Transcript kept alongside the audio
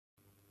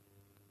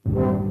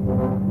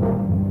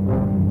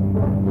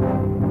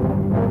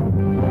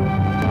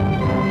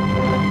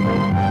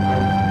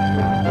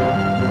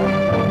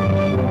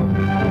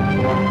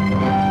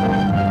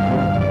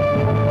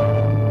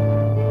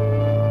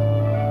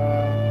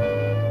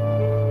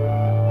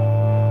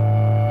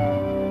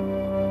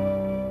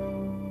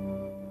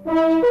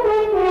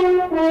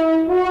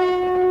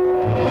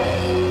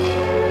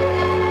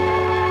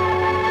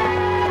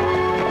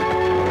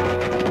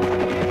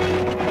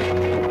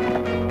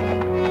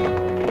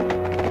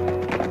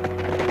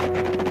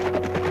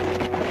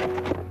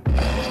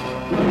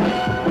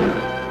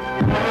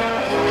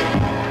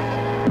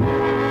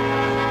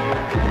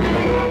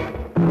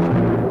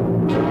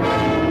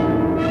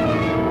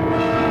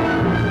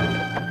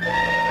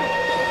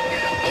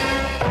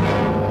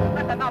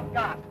enough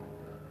gas.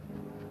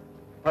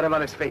 Put him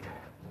on his feet.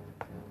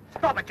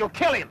 Stop it, you'll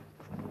kill him.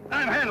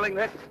 I'm handling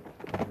this.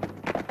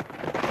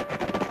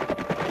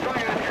 What's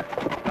going on here?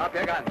 Drop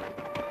your gun.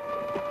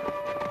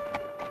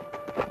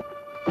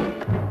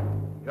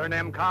 Your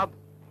name, Cobb?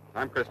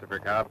 I'm Christopher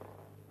Cobb.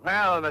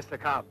 Well, Mr.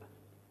 Cobb,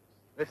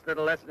 this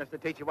little lesson is to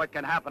teach you what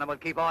can happen and will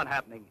keep on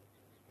happening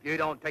if you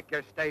don't take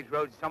your stage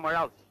roads somewhere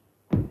else.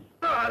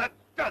 That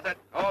does it.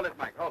 Hold it,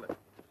 Mike, hold it.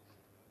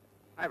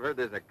 I've heard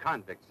there's a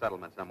convict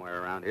settlement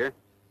somewhere around here.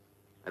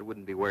 That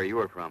wouldn't be where you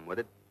were from, would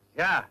it?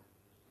 Yeah,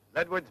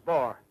 Ledwood's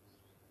Bore.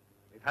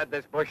 We've had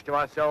this bush to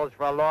ourselves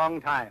for a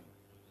long time,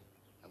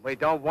 and we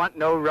don't want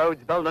no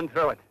roads building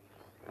through it.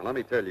 Now, let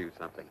me tell you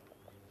something.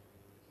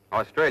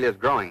 Australia's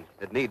growing.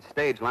 It needs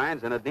stage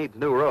lines and it needs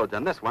new roads,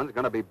 and this one's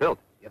going to be built.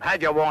 You've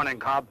had your warning,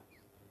 Cobb.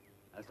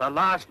 That's the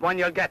last one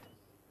you'll get.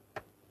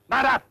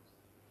 Mount up!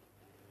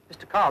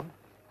 Mr. Cobb.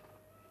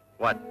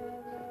 What?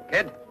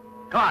 Kid,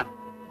 come on.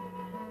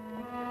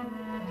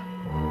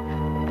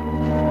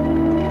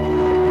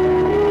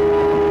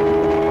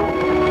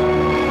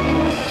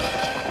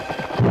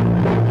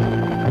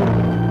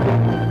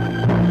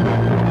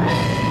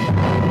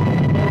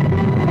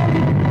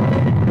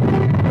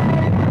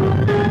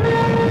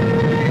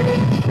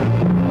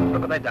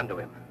 Look what they've done to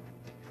him.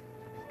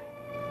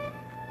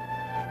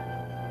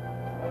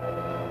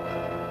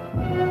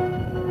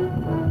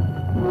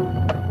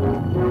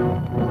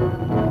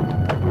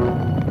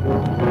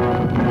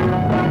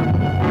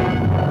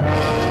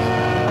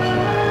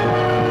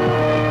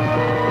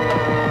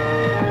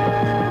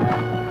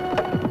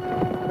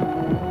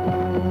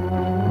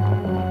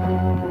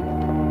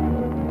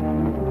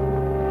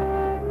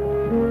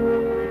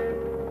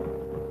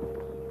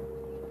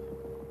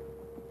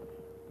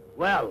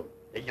 Well,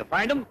 did you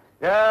find him?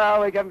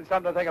 Yeah, we give him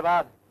something to think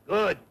about.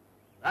 Good.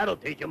 That'll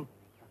teach him.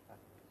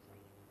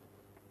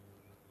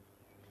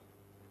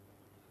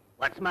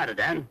 What's the matter,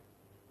 Dan?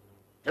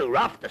 Too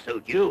rough to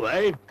suit you,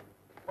 eh?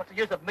 What's the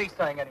use of me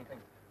saying anything?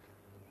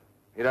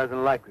 He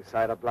doesn't like the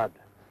sight of blood.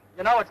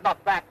 You know it's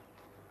not that.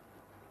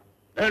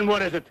 Then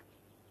what is it?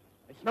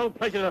 It's no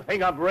pleasure to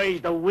think I've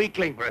raised a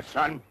weakling for a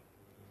son.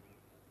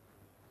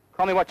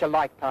 Call me what you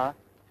like, Pa.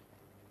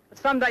 But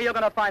someday you're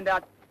going to find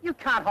out you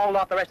can't hold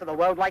off the rest of the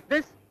world like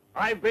this.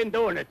 I've been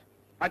doing it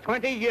for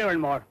 20 years and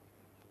more.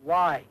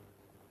 Why?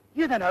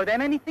 You don't owe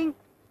them anything.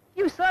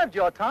 You served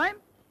your time.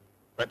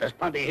 But there's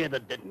plenty here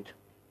that didn't.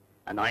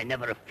 And I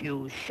never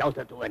refused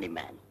shelter to any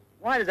man.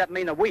 Why does that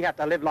mean that we have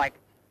to live like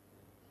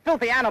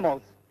filthy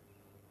animals?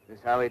 Is this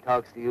how he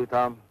talks to you,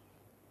 Tom?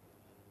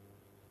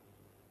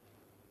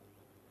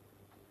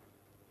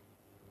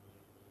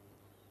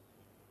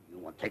 You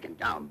want taken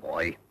down,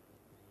 boy.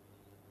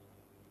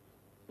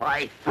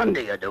 By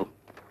thunder you do.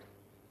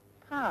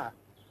 Pa,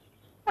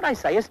 what I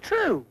say is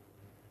true.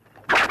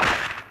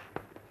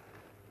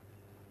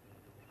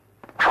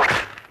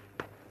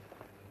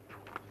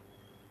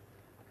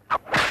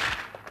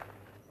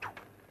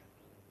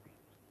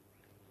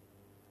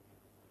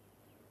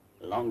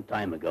 A long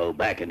time ago,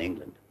 back in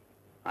England,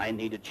 I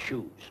needed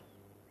shoes.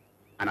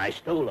 And I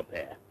stole a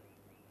pair.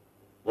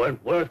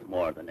 Weren't worth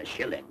more than a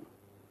shilling.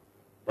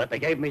 But they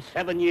gave me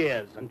 7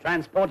 years and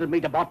transported me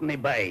to Botany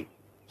Bay.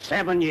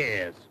 7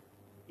 years.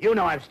 You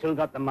know I've still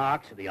got the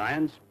marks of the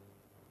irons.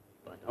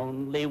 But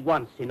only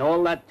once in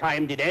all that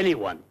time did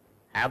anyone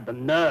have the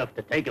nerve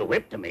to take a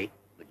whip to me.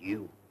 But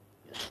you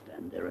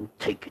stand there and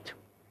take it.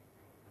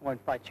 I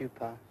won't fight you,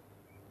 Pa.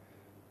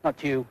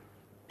 Not you.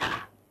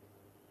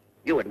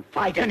 You wouldn't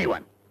fight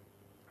anyone.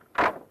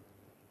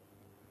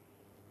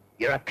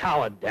 You're a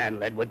coward, Dan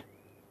Ledwood.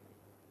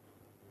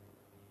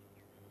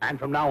 And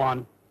from now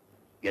on,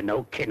 you're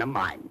no kin of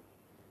mine.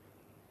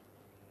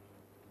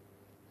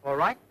 All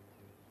right.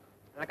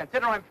 Then I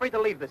consider I'm free to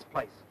leave this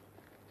place.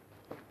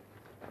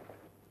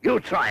 You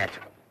try it.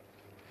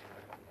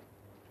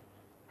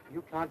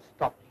 You can't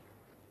stop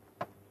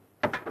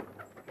me.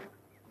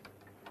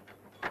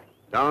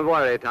 Don't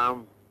worry,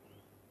 Tom.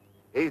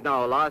 He's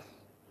no loss.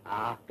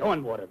 Ah, go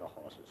and water the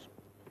horses.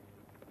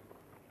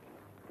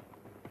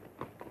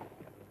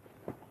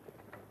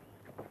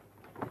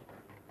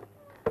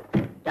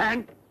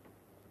 Dan,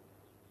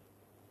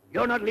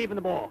 you're not leaving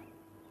the ball.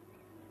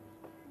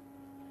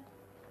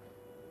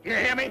 You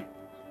hear me?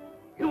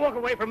 You walk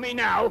away from me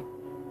now,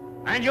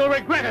 and you'll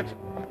regret it.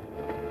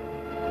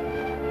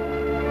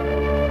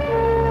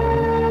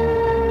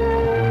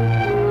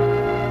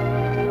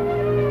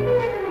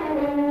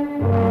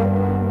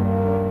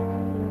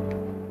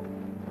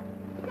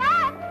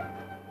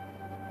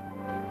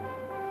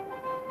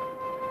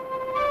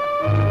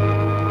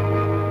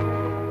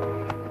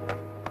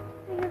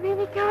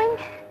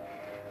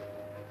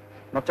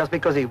 Not just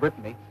because he whipped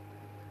me.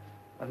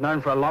 I've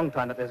known for a long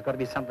time that there's got to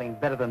be something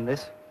better than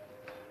this.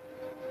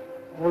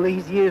 All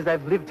these years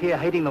they've lived here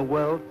hating the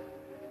world.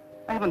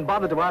 I haven't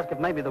bothered to ask if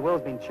maybe the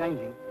world's been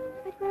changing.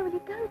 But where will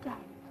you go, Dad?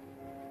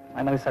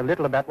 I know so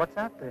little about what's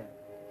out there.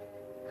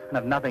 I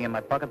have nothing in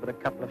my pocket but a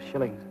couple of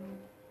shillings.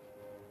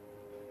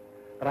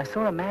 But I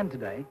saw a man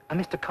today, a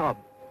Mr. Cobb.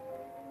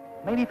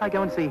 Maybe if I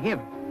go and see him.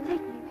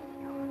 Take me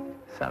with you.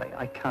 Sally,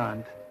 I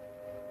can't.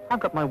 I've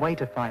got my way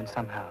to find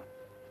somehow.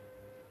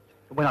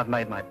 But when I've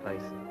made my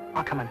place,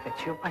 I'll come and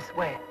fetch you, I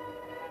swear.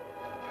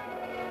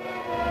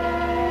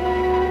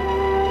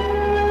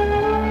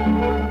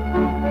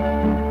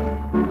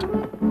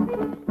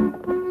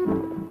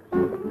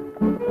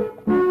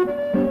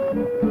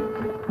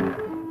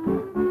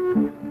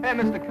 Hey,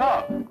 Mr.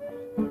 Cobb.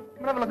 Come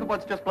and have a look at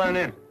what's just blown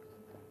in.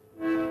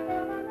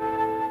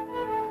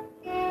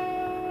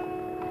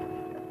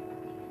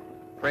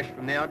 Fresh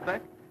from the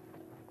outback?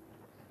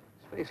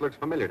 His face looks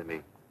familiar to me.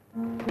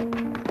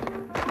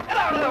 Get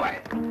out of the way!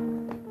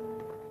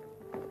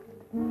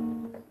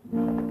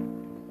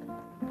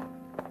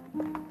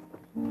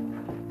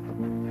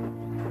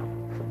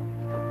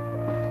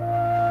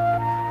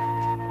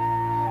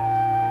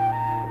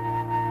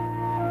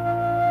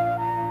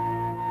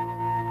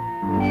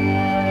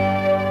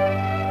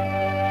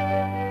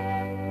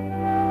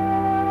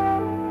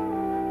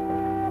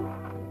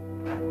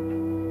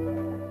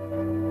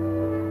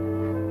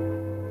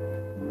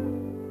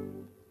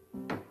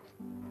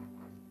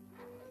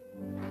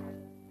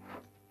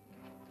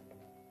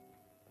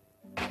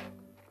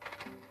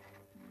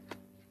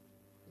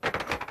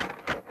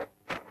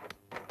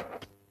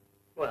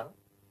 Well,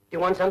 do you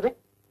want something?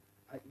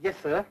 Yes,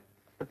 sir.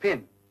 The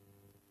pin.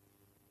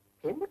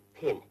 Pin? What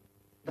pin?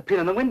 The pin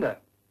in the window.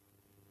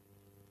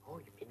 Oh,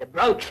 you mean the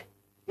brooch?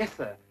 Yes,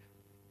 sir.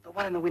 The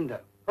one in the window.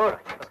 All right,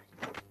 all right.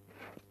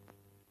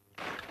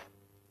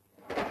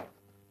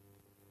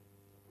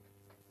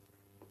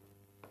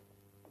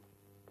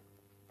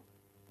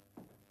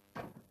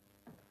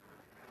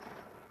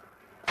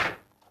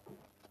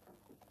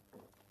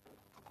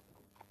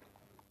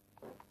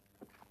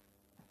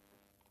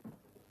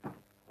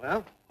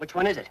 Well, which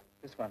one is it?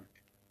 This one.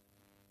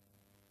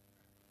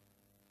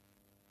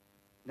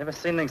 Never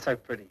seen anything so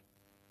pretty.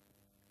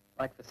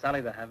 Like for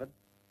Sally to have it.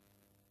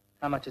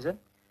 How much is it?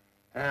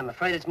 I'm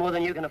afraid it's more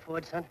than you can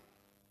afford, son.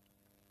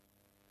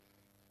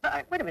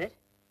 Wait a minute.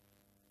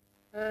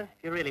 If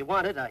you really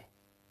want it,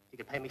 you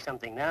could pay me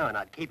something now, and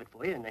I'd keep it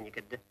for you, and then you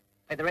could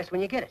pay the rest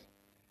when you get it.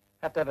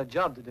 Have to have a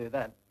job to do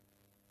that.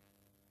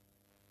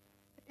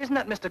 Isn't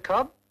that Mr.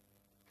 Cobb?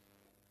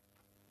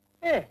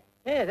 Yeah,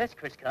 that's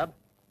Chris Cobb.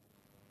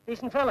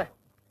 Decent fella.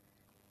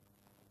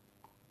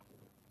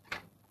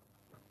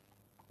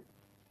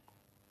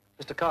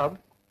 Mr. Cobb?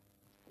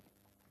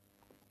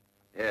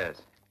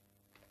 Yes.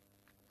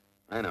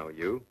 I know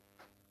you.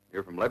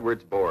 You're from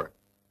Ledward's Bore.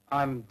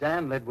 I'm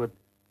Dan Ledward.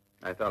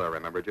 I thought I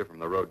remembered you from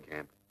the road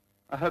camp.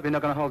 I hope you're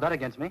not going to hold that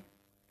against me.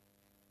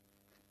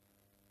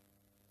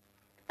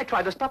 I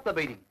tried to stop the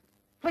beating.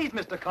 Please,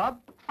 Mr. Cobb,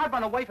 I've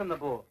run away from the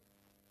Boer.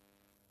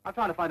 I'm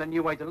trying to find a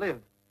new way to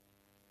live.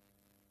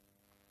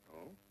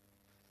 Oh?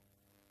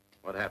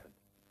 What happened?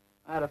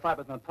 I had a fight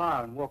with my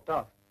pa and walked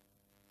off.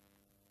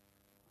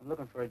 I'm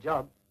looking for a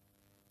job.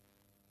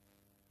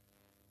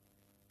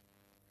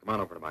 Come on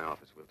over to my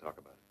office. We'll talk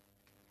about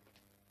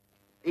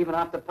it. Even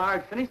after Pa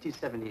had finished his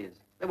 7 years,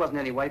 there wasn't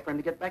any way for him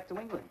to get back to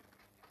England.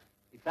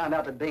 He found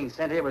out that being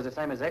sent here was the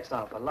same as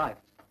exile for life,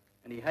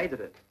 and he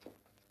hated it.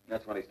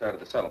 That's when he started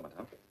the settlement,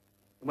 huh?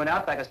 He went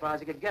out back as far as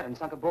he could get and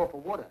sunk a bore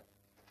for water.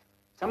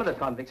 Some of the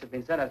convicts had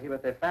been sent out here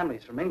with their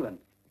families from England.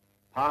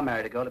 Pa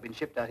married a girl who had been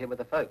shipped out here with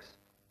the folks.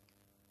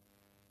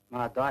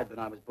 Ma died when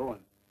I was born.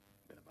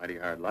 Been a mighty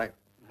hard life.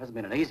 It hasn't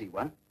been an easy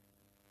one.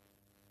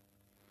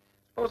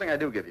 Supposing I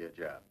do give you a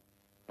job.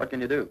 What can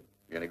you do?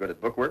 You any good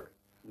at bookwork?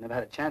 Never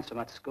had a chance for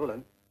much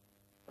schooling.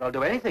 But I'll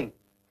do anything.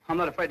 I'm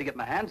not afraid to get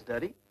my hands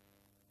dirty.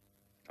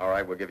 All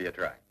right, we'll give you a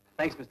try.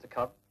 Thanks, Mr.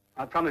 Cobb.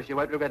 I promise you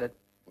won't regret it.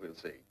 We'll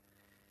see.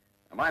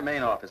 Now, my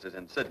main office is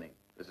in Sydney.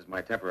 This is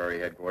my temporary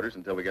headquarters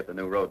until we get the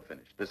new road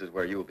finished. This is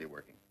where you'll be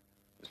working.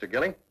 Mr.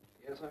 Gilly?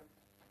 Yes, sir?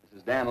 This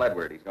is Dan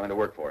Ledward. He's going to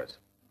work for us.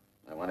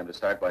 I want him to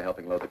start by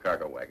helping load the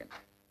cargo wagon.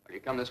 Will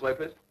you come this way,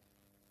 please?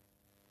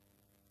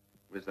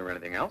 Is there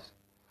anything else?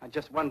 I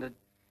just wondered,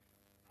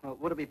 well,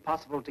 would it be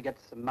possible to get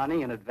some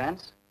money in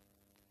advance?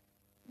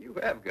 You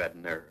have got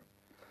nerve.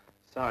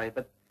 Sorry,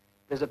 but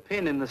there's a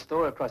pin in the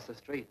store across the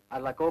street.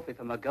 I'd like awfully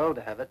for my girl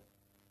to have it.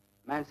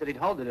 Man said he'd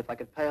hold it if I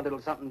could pay a little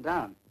something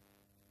down.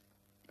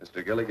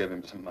 Mr. Gilly, give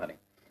him some money.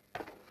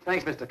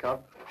 Thanks, Mr.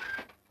 Cobb.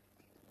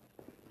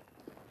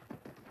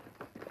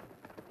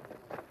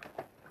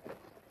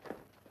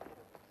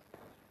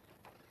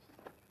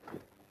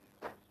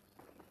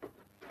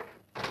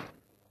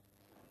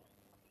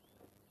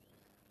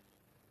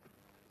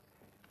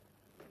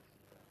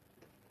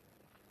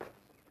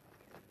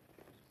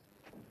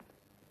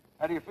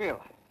 How do you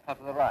feel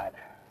after the ride?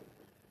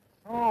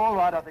 Oh, all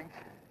right, I think.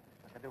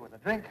 I could do with a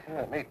drink.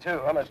 Yeah, me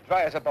too. I'm as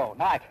dry as a bone.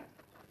 Mike.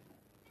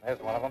 There's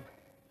one of them.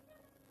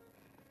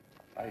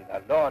 By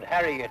the Lord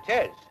Harry, it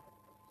is.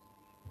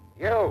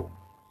 You.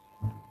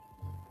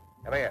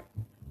 Come here.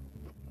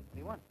 What do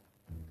you want?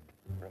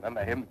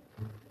 Remember him?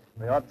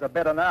 The odds are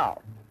better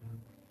now.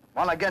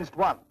 1 against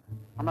 1.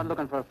 I'm not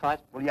looking for a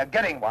fight. Well, you're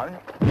getting one.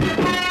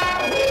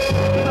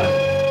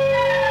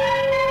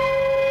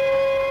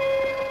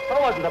 So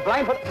wasn't to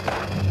blame, but...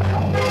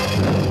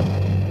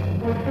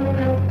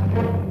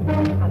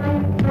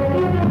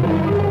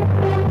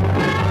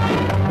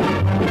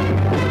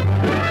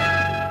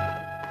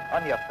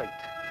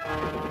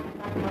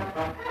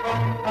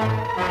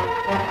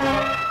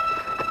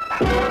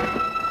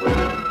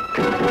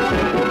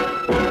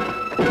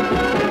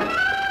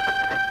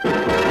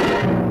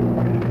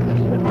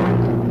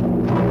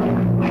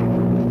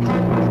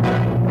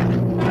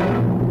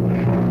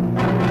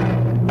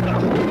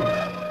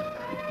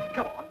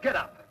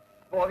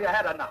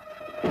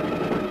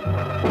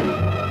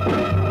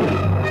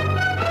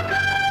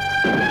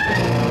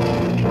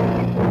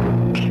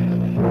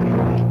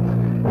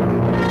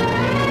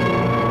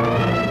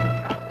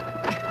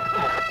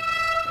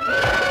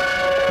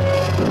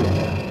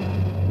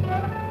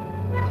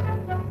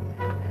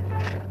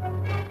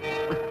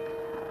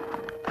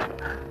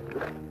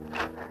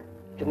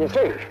 can you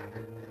see?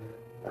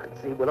 I'd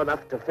see well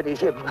enough to finish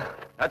him.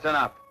 That's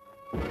enough.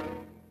 The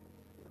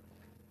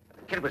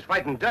kid was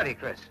fighting dirty,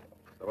 Chris.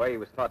 It's the way he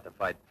was taught to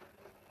fight.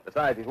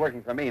 Besides, he's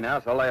working for me now,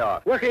 so lay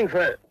off. Working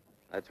for...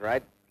 That's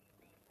right.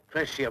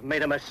 Chris, you've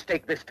made a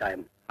mistake this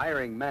time.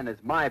 Hiring men is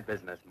my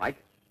business, Mike.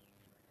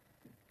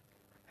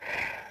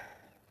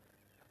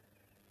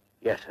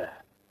 Yes, sir.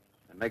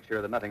 And make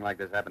sure that nothing like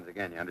this happens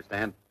again, you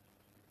understand?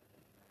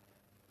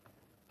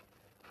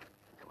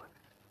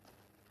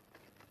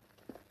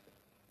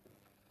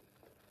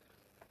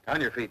 On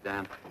your feet,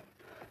 Dan.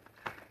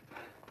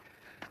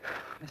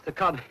 Mr.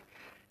 Cobb,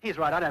 he's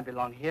right. I don't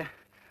belong here.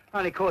 I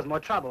only cause more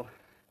trouble.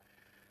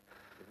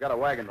 You've got a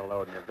wagon to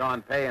load, and you've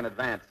gone pay in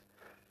advance.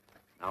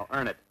 Now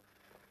earn it.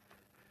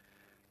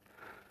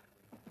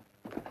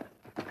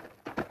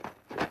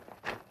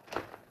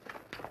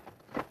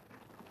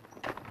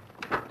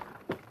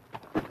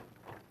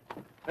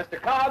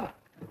 Mr. Cobb!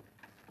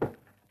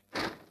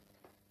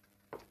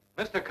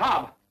 Mr.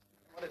 Cobb!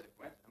 What is it,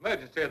 Quint?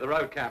 Emergency at the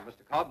road camp,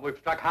 Mr. Cobb. We've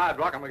struck hard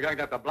rock and we're going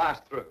to have to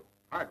blast through.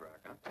 Hard rock,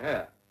 huh? Yeah.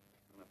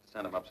 I'll have to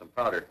send him up some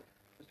powder.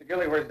 Mr.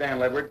 Gilly, where's Dan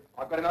Ledward?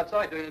 I've got him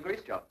outside doing a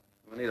grease job.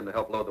 We'll need him to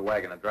help load the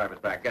wagon and drive us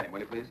back. Get him, will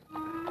you, please?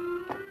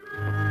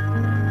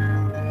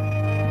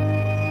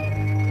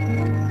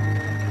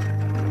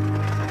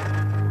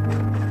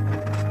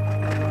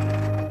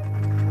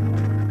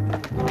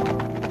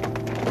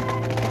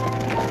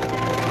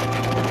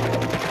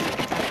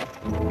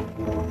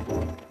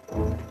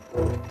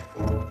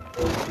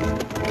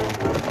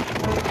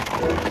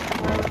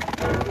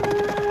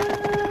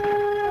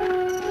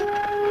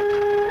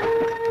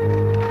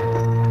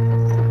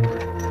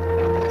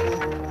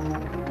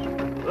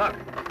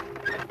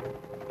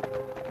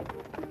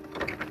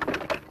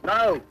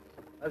 No,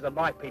 those are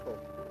my people.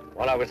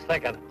 What I was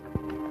thinking.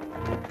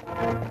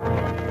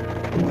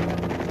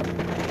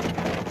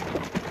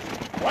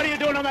 What are you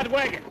doing on that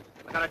wagon?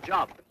 I got a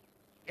job.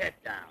 Get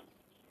down.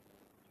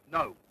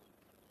 No.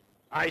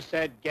 I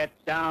said get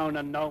down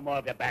and no more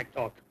of your back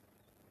talk.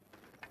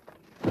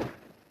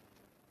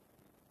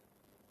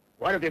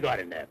 What have you got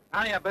in there?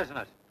 None of your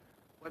business.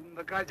 Wouldn't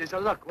begrudge us a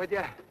look, would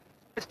you?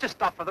 It's just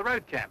stuff for the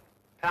road camp.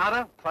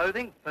 Powder,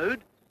 clothing,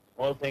 food.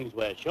 All things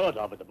we're short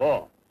of at the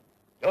ball.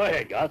 Go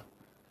ahead, Gus.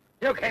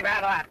 You keep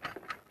out of that.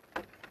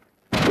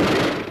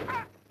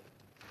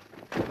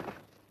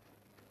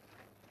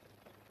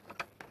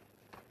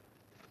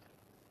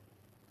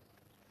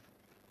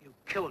 You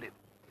killed him.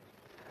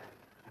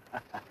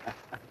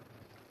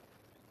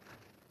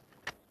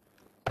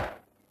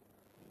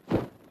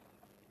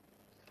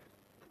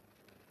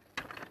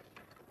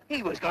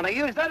 He was going to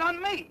use that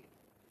on me.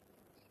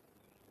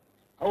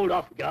 Hold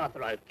off, Garth,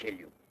 or I'll kill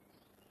you.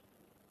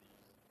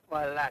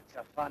 Well, that's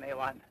a funny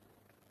one.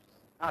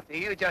 After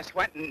you just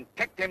went and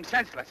kicked him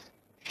senseless.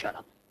 Shut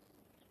up.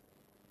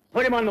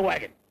 Put him on the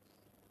wagon.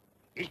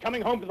 He's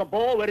coming home to the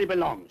ball where he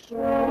belongs.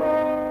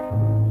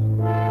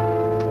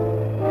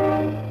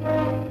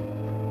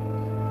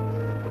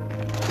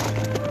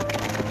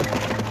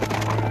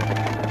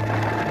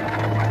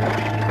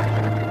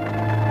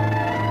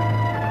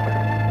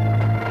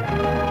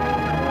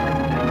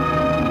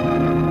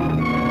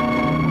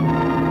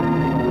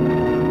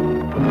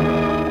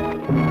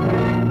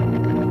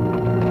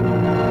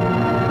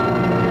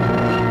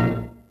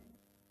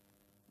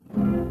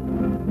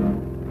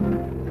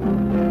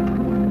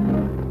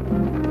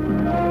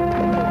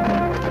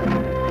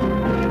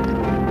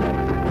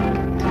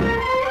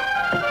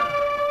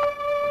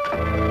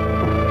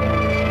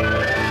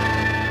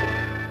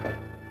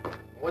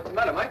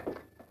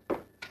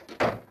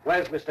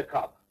 Where's Mr.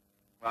 Cobb?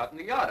 Out in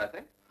the yard, I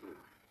think.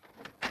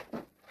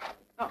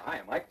 Oh,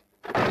 hiya, Mike.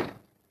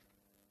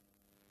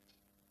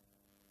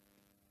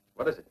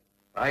 What is it?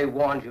 I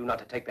warned you not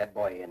to take that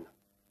boy in.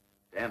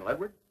 Dan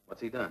Ledward?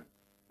 What's he done?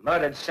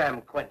 Murdered Sam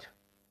Quint.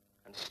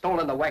 And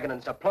stolen the wagon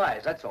and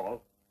supplies, that's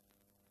all.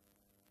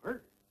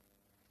 Murdered?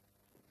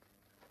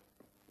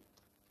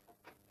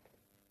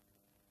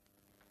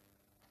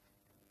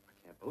 I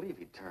can't believe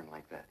he'd turn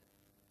like that.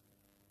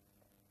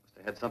 Must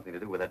have had something to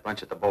do with that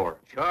bunch at the bore.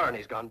 Sure, and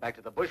he's gone back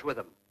to the bush with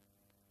them.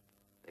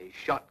 They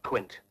shot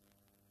Quint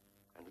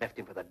and left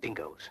him for the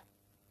dingoes.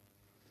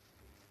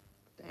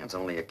 Dan's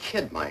only a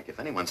kid, Mike. If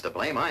anyone's to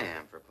blame, I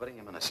am for putting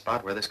him in a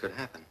spot where this could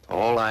happen.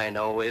 All I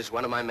know is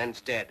one of my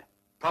men's dead.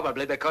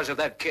 Probably because of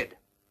that kid.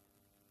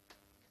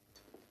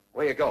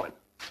 Where you going?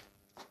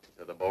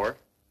 To the bore?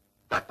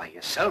 Not by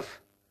yourself.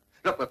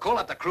 Look, we'll call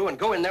up the crew and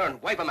go in there and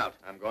wipe them out.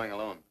 I'm going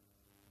alone.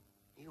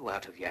 You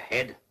out of your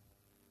head?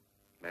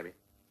 Maybe.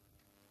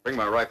 Bring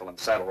my rifle and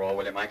saddle roll,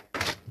 will you, Mike?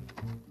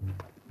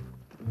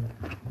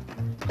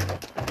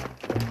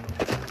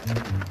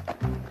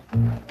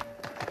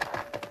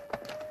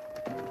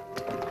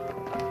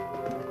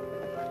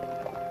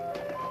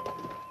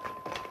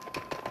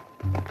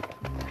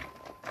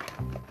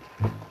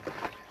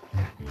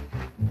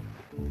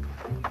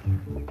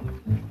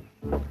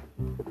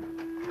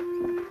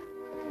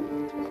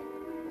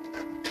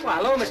 Well,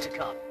 hello, Mr.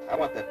 Cobb. I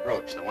want that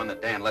brooch, the one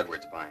that Dan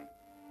Ledward's buying.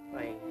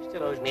 Why, he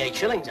still owes me 8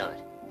 shillings on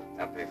it.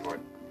 I'll pay for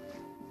it.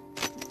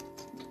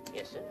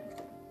 Yes, sir.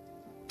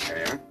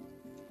 There you are.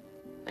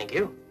 Thank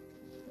you.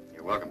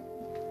 You're welcome.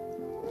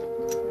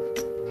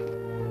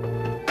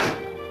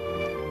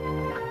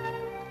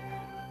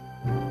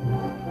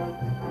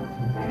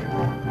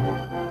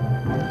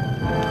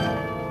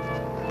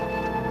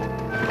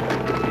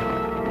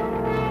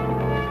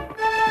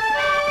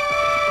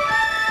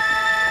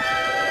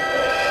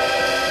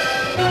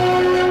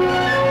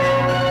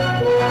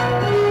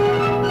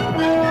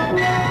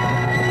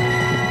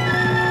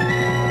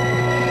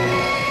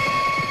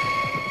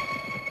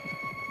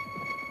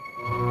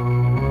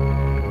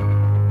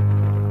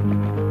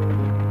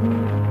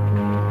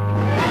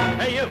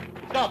 Hey, you!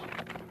 Stop!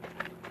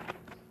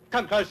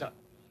 Come closer.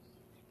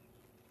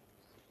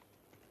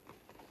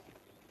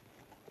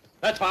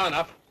 That's far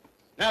enough.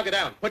 Now get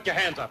down. Put your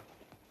hands up.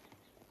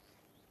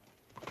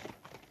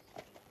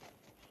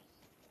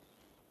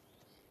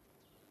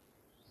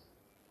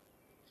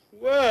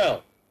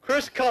 Well,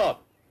 Chris Cobb.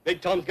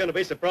 Big Tom's going to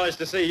be surprised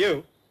to see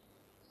you.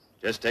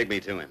 Just take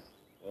me to him.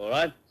 All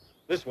right.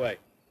 This way.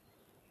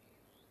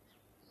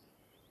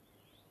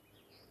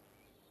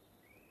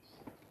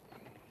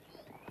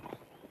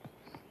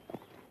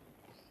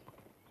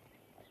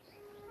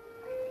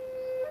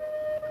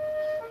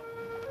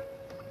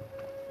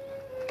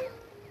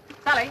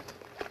 Sally!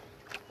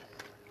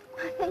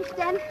 Oh, thanks,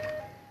 Dan.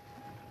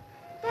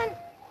 Dan,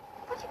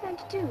 what are you going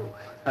to do?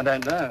 I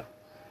don't know.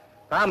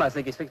 Palmer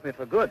thinks he's fixed me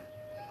for good.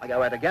 I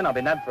go out again, I'll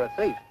be nabbed for a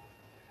thief.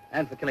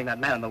 And for killing that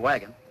man in the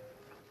wagon.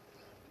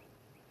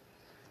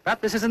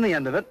 But this isn't the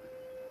end of it.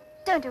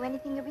 Don't do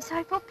anything you'll be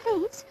sorry for,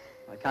 please.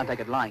 I can't take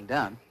it lying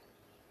down.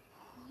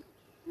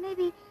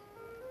 Maybe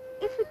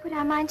if we put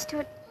our minds to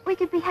it, we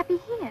could be happy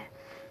here.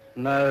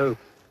 No.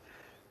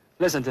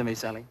 Listen to me,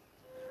 Sally.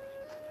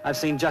 I've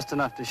seen just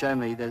enough to show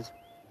me there's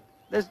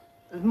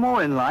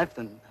more in life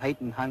than hate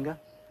and hunger.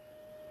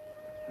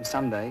 And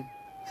someday,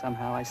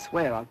 somehow, I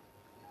swear I'll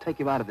take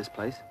you out of this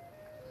place.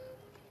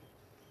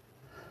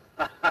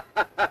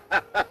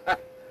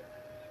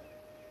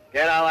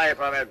 Get away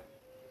from him.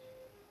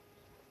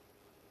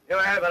 You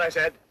heard what I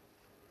said.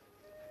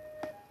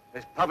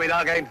 This puppy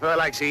dog ain't fur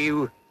like see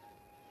you.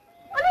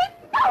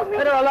 Well,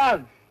 Let her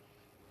alone.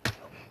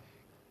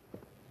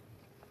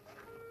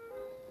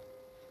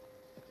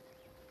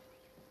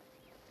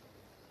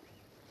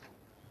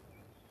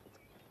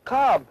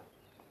 Cobb!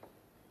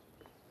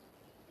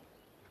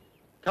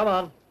 Come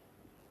on.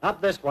 Up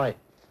this way.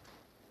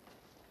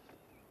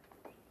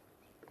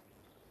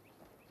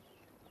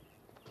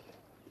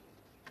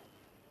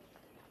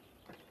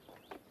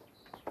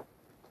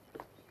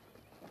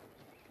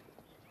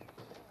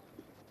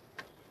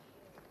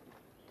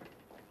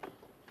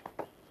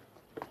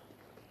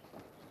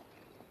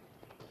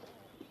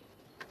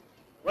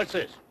 What's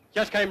this?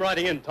 Just came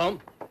riding in, Tom.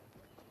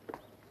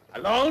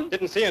 Alone?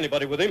 Didn't see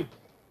anybody with him.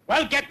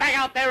 Well, get back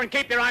out there and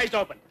keep your eyes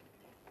open.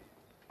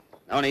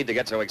 No need to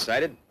get so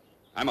excited.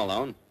 I'm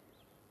alone.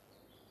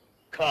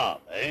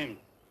 Cobb, eh?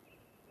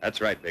 That's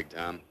right, Big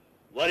Tom.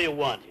 What do you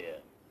want here?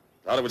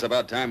 Thought it was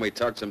about time we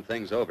talked some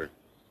things over.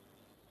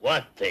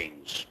 What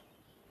things?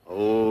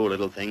 Oh,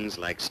 little things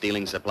like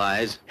stealing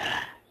supplies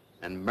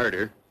and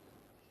murder.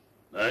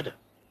 Murder?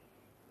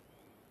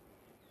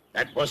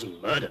 That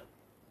wasn't murder.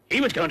 He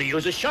was going to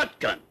use a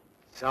shotgun.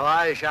 So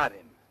I shot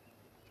him.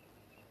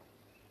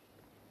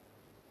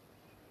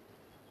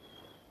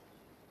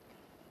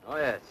 Oh,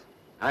 yes.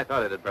 I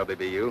thought it'd probably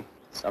be you.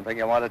 Something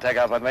you want to take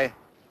up with me?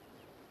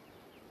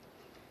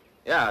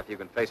 Yeah, if you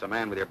can face a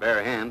man with your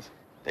bare hands.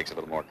 Takes a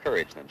little more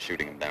courage than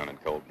shooting him down in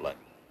cold blood.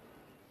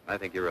 I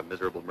think you're a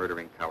miserable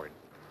murdering coward.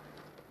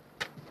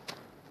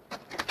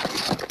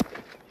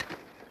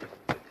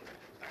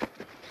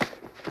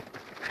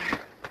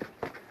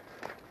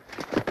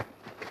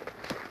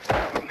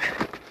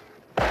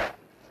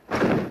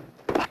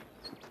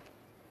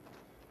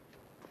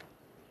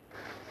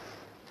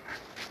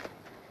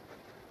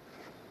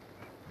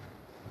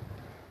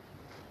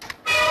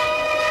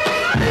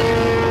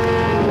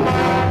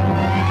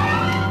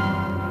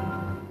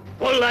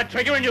 Pull that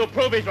trigger and you'll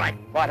prove he's right.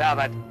 What of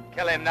it?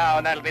 Kill him now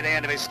and that'll be the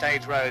end of his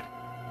stage road.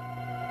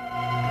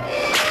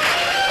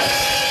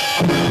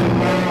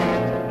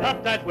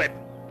 Drop that whip.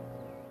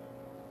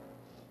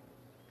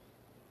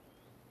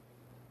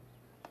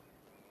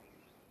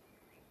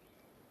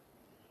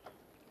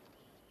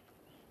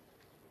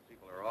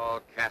 People are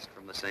all cast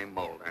from the same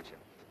mold, aren't you?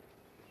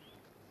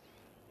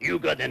 You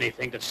got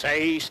anything to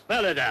say?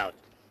 Spell it out.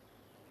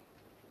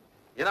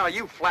 You know,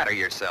 you flatter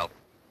yourself.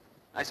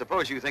 I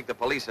suppose you think the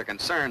police are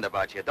concerned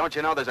about you. Don't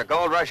you know there's a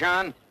gold rush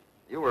on?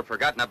 You were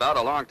forgotten about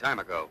a long time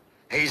ago.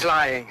 He's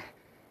lying.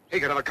 He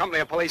could have a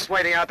company of police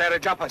waiting out there to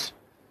jump us.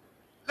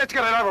 Let's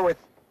get it over with.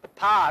 But,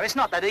 Pa, it's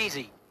not that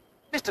easy.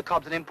 Mr.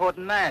 Cobb's an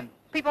important man.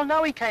 People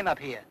know he came up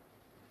here.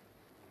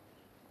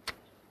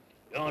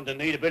 Going to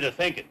need a bit of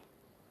thinking.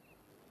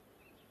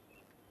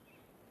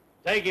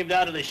 Take him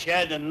down to the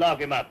shed and lock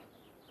him up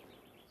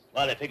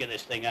while they figure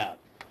this thing out.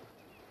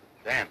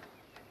 Dan.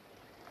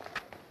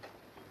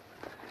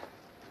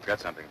 I've got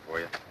something for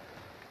you.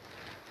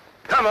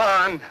 Come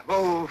on,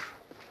 move.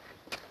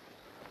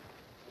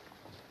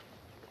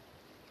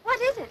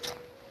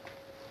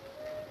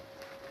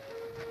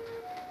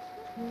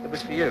 It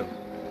was for you.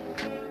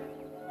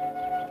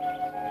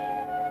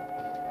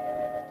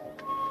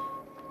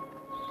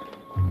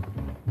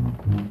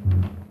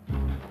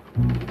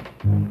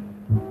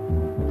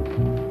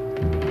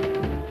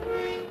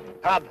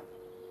 Bob,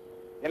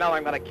 you know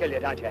I'm gonna kill you,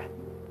 don't you?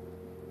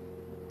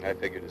 I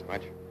figured as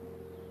much.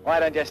 Why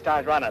don't you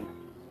start running?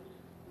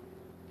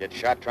 Get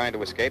shot trying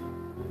to escape?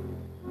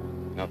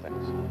 No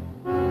thanks.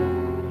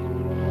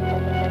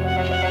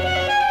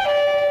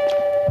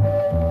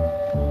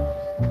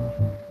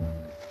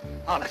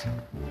 On it.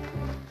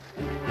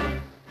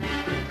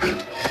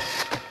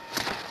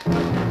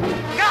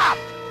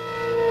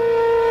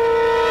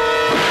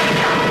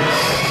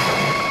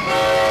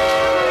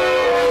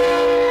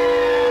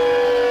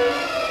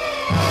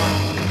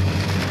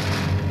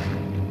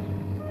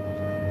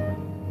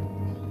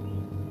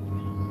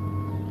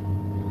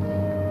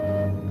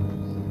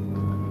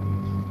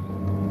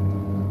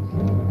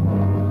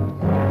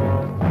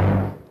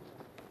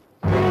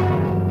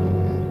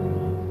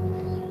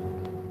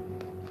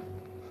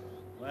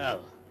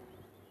 Well,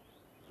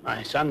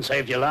 my son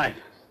saved your life.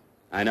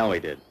 I know he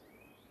did.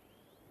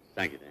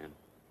 Thank you, Dan.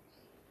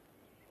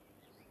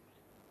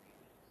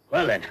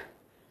 Well then,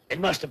 it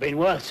must have been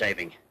worth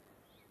saving.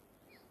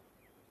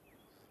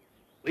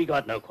 We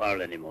got no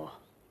quarrel anymore.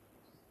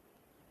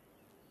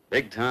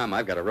 Big Tom,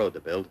 I've got a road to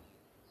build.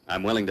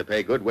 I'm willing to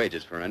pay good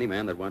wages for any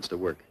man that wants to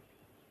work.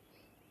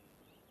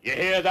 You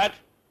hear that?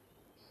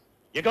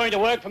 You're going to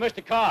work for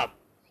Mr. Cobb.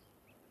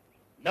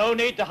 No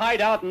need to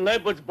hide out in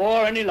Leadwood's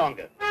Bore any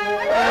longer.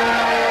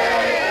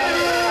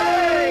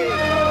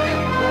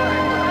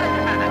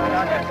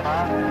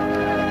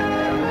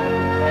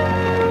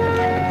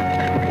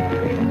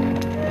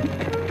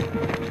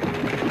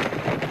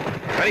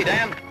 Ready,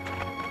 Dan?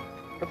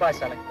 Goodbye,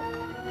 Sally.